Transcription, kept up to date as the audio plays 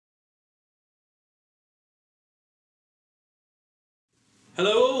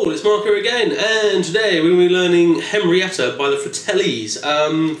Hello all, it's Mark here again, and today we're going to be learning Henrietta by the Fratellis.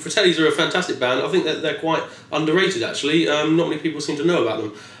 Fratellis are a fantastic band. I think that they're quite underrated actually. Not many people seem to know about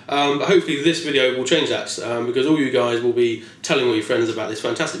them. But hopefully this video will change that, because all you guys will be telling all your friends about this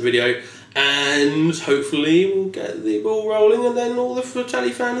fantastic video, and hopefully we'll get the ball rolling and then all the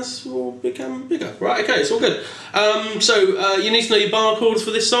Fratelli fans will become bigger. Right, okay, it's all good. You need to know your bar chords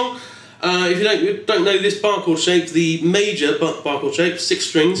for this song. If you don't know this bar chord shape, the major bar chord shape, 6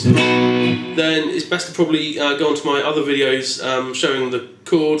 strings, then it's best to probably go on to my other videos showing the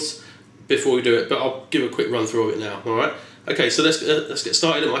chords before we do it, but I'll give a quick run through of it now, alright? Okay, so let's get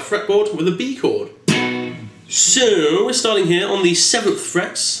started at my fretboard with a B chord. So, we're starting here on the 7th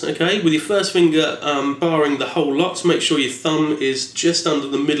frets, okay, with your first finger barring the whole lot, so make sure your thumb is just under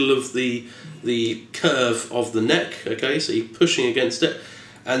the middle of the curve of the neck, okay, so you're pushing against it.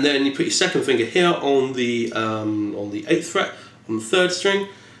 And then you put your second finger here on the 8th fret on the 3rd string,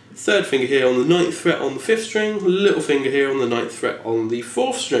 third finger here on the 9th fret on the 5th string, little finger here on the 9th fret on the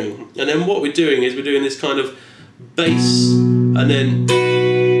 4th string. And then what we're doing is we're doing this kind of bass and then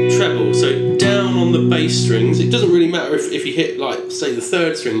treble. So down on the bass strings, it doesn't really matter if you hit, like, say the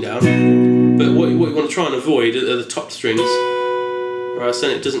 3rd string down, but what you want to try and avoid are the top strings, or else then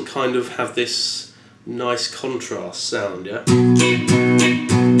it doesn't kind of have this nice contrast sound, yeah?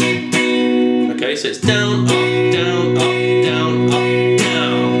 Okay, so it's down, up, down, up, down, up,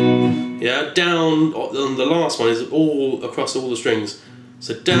 down. Yeah, down on the last one is all across all the strings.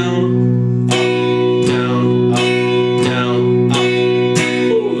 So down, up, down, up, down, up.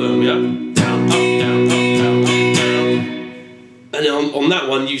 All of them, yeah? Down, up, down, up, down, up, down. And then on that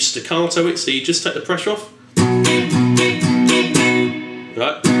one, you staccato it, so you just take the pressure off.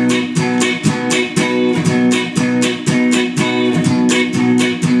 Right?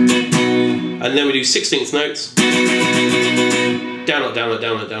 And then we do 16th notes. Down, up, down, up,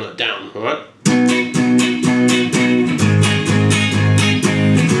 down, up, down, up, down. Alright?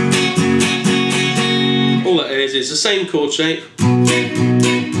 All that is the same chord shape.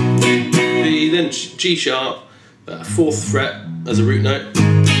 Then G sharp, 4th fret as a root note.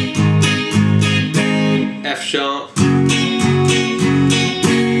 F sharp.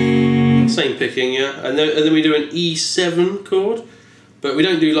 Same picking, yeah. And then we do an E7 chord. But we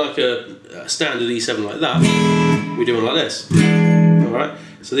don't do like a standard E7 like that, we do one like this. Alright,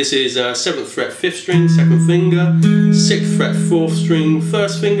 so this is 7th fret 5th string, 2nd finger, 6th fret 4th string,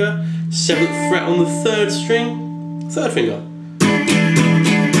 1st finger, 7th fret on the 3rd string, 3rd finger.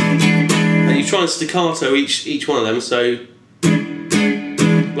 And you try and staccato each one of them, so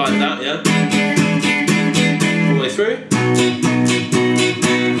like that, yeah? All the way through.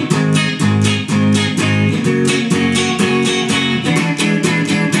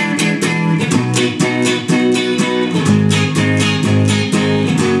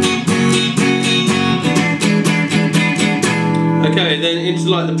 Okay, then into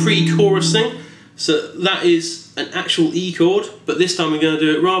like the pre-chorus thing. So that is an actual E chord, but this time we're going to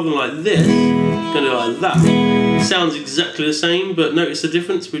do it rather than like this, we're going to do it like that. Sounds exactly the same, but notice the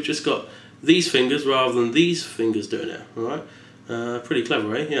difference. We've just got these fingers rather than these fingers doing it. Alright? Pretty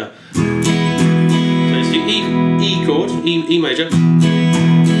clever, eh? Yeah. So it's the E chord, E major,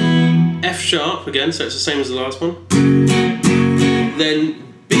 F sharp again, so it's the same as the last one. Then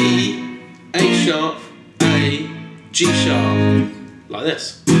B, A sharp, A, G sharp, like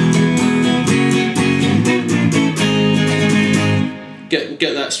this. Get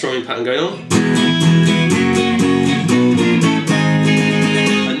that strumming pattern going on.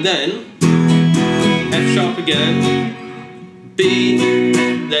 And then F sharp again, B,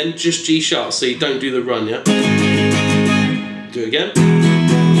 then just G sharp, so you don't do the run, yeah? Do it again.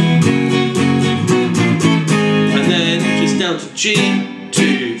 And then just down to G,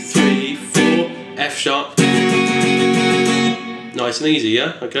 2, 3, 4, F sharp. Nice and easy,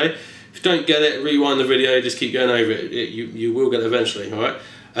 yeah? Okay. If you don't get it, rewind the video, just keep going over it. You will get it eventually, alright?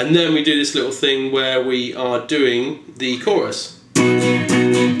 And then we do this little thing where we are doing the chorus.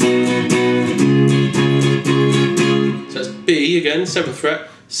 So that's B again, 7th fret,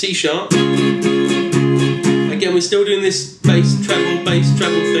 C sharp. Again, we're still doing this bass treble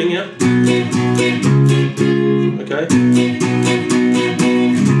thing, yeah? Okay.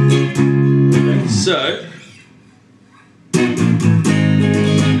 Okay, so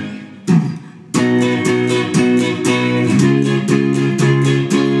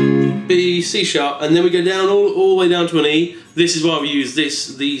B, C sharp, and then we go down all the way down to an E. This is why we use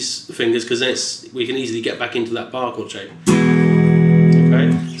these fingers, because then we can easily get back into that bar chord shape.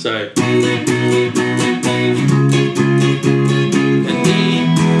 Okay, so and E,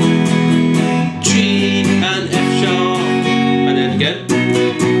 G, and F sharp, and then again.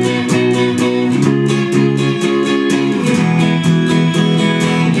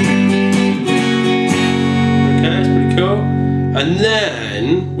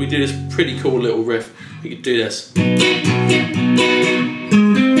 then we do this pretty cool little riff. We could do this.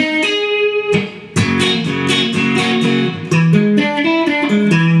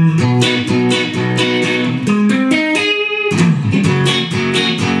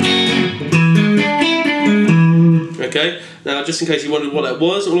 Okay, now just in case you wondered what that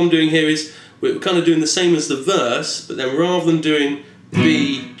was, all I'm doing here is we're kind of doing the same as the verse, but then rather than doing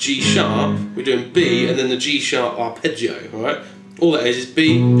B, G sharp, we're doing B and then the G sharp arpeggio, alright? All that is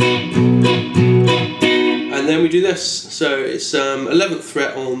B, and then we do this. So it's 11th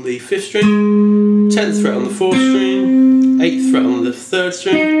fret on the 5th string, 10th fret on the 4th string, 8th fret on the 3rd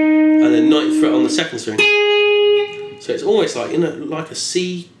string, and then 9th fret on the 2nd string. So it's almost like, you know, like a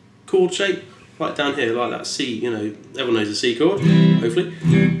C chord shape. Right down here, like that C, you know, everyone knows the C chord, hopefully.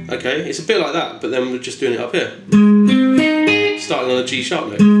 Okay, it's a bit like that, but then we're just doing it up here. Starting on a G sharp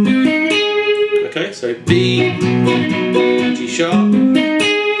note. Okay, so B, G sharp,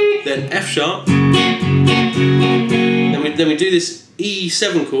 then F sharp. Then we do this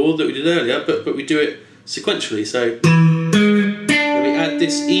E7 chord that we did earlier, but we do it sequentially. So then we add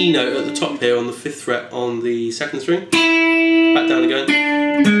this E note at the top here on the 5th fret on the 2nd string. Back down again.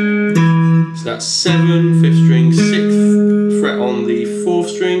 So that's 7, 5th string, 6th fret on the 4th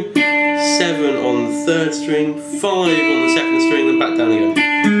string, 7 on the 3rd string, 5 on the 2nd string, then back down again.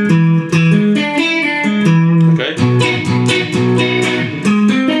 Okay?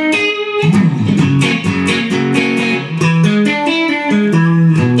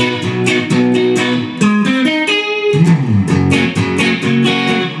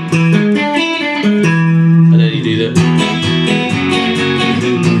 And then you do that.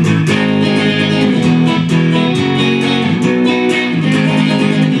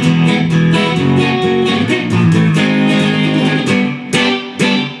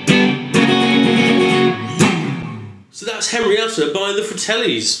 So that's Henrietta by the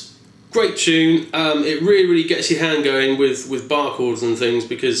Fratellis. Great tune. It really gets your hand going with bar chords and things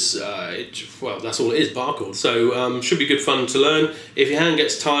because, well, that's all it is, bar chords. So should be good fun to learn. If your hand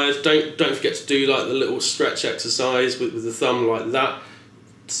gets tired, don't forget to do like the little stretch exercise with the thumb like that.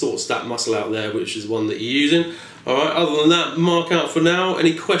 Sorts that muscle out there, which is one that you're using. All right. Other than that, mark out for now.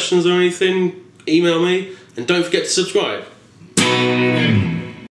 Any questions or anything, email me, and don't forget to subscribe.